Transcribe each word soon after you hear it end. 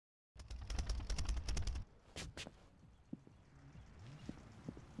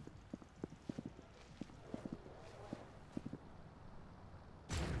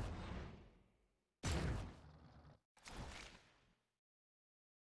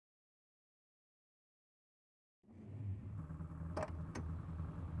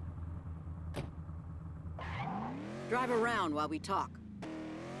Drive around while we talk.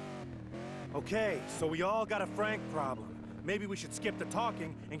 Okay, so we all got a Frank problem. Maybe we should skip the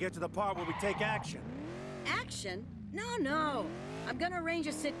talking and get to the part where we take action. Action? No. I'm gonna arrange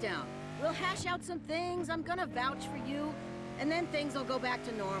a sit-down. We'll hash out some things, I'm gonna vouch for you, and then things will go back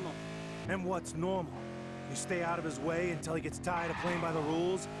to normal. And what's normal? You stay out of his way until he gets tired of playing by the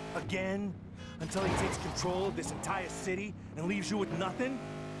rules? Again? Until he takes control of this entire city and leaves you with nothing?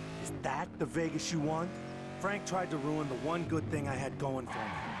 Is that the Vegas you want? Frank tried to ruin the one good thing I had going for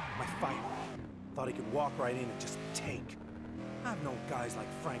me. My fight. Thought he could walk right in and just take. I've known guys like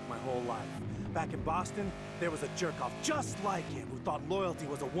Frank my whole life. Back in Boston, there was a jerk-off just like him who thought loyalty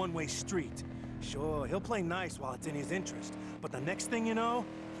was a one-way street. Sure, he'll play nice while it's in his interest, but the next thing you know,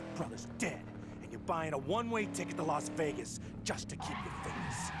 your brother's dead, and you're buying a one-way ticket to Las Vegas just to keep your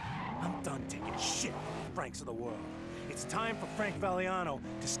fingers. I'm done taking shit from the Franks of the world. It's time for Frank Valiano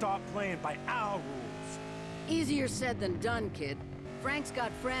to start playing by our rules. Easier said than done, kid. Frank's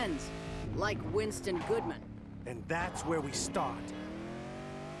got friends, like Winston Goodman. And that's where we start.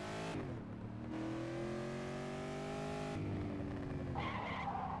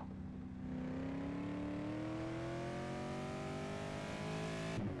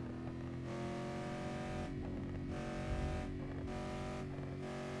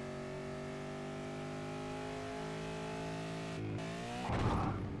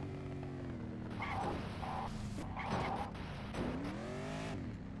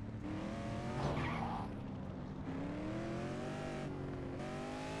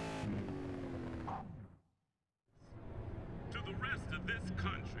 This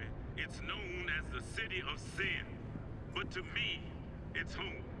country, it's known as the City of Sin. But to me, it's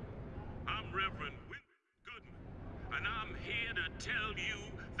home. I'm Reverend Winston Goodman, and I'm here to tell you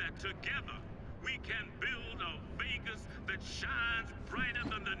that together we can build a Vegas that shines brighter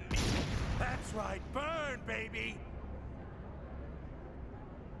than the neon. That's right, burn, baby!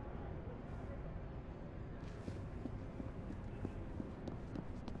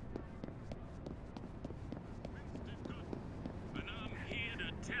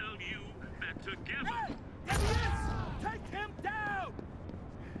 Tell you that together... Hey! There he is! Take him down!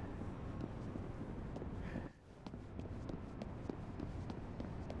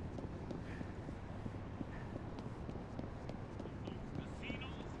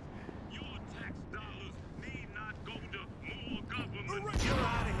 Casinos, your tax dollars need not go to more government. You're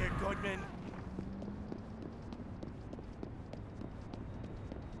out of here, Goodman.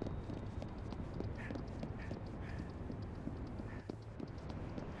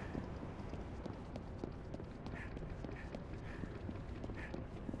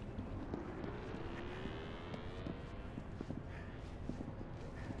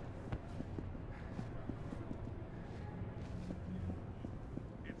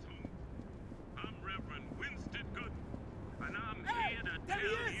 Winston Goodman, and I'm here to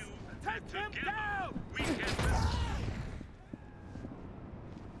tell you that Take him together down! we can...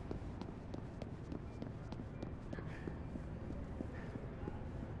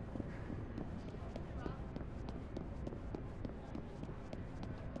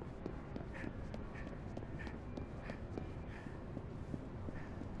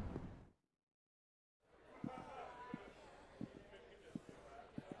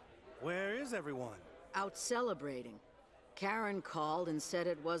 Where is everyone? Out celebrating. Karen called and said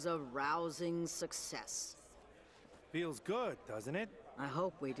it was a rousing success. Feels good, doesn't it? I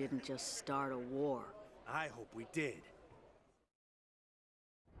hope we didn't just start a war. I hope we did.